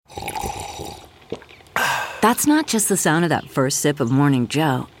That's not just the sound of that first sip of Morning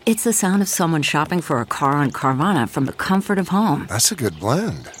Joe. It's the sound of someone shopping for a car on Carvana from the comfort of home. That's a good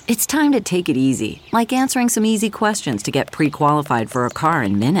blend. It's time to take it easy, like answering some easy questions to get pre-qualified for a car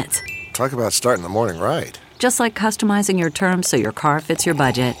in minutes. Talk about starting the morning right. Just like customizing your terms so your car fits your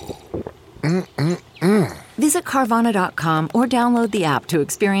budget. Visit Carvana.com or download the app to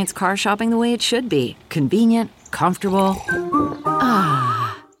experience car shopping the way it should be. Convenient, comfortable.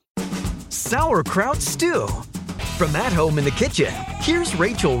 Sauerkraut stew. From At Home in the Kitchen, here's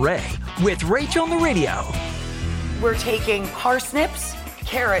Rachel Ray with Rach on the Radio. We're taking parsnips,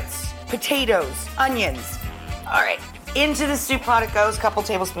 carrots, potatoes, onions. All right, into the stew pot it goes. Couple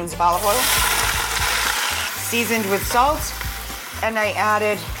tablespoons of olive oil, seasoned with salt, and I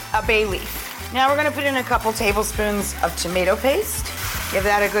added a bay leaf. Now we're gonna put in a couple tablespoons of tomato paste. Give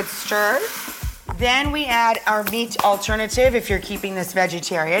that a good stir. Then we add our meat alternative if you're keeping this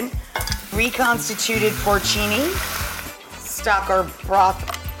vegetarian. Reconstituted porcini, stock or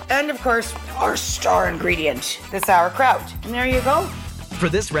broth, and of course, our star ingredient, the sauerkraut. And there you go. For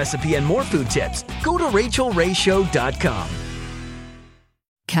this recipe and more food tips, go to RachelRayShow.com.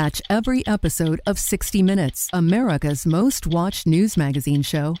 Catch every episode of 60 Minutes, America's most watched news magazine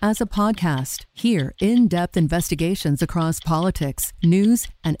show, as a podcast. Hear in-depth investigations across politics, news,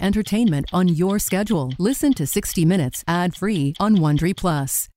 and entertainment on your schedule. Listen to 60 Minutes ad-free on Wondery Plus.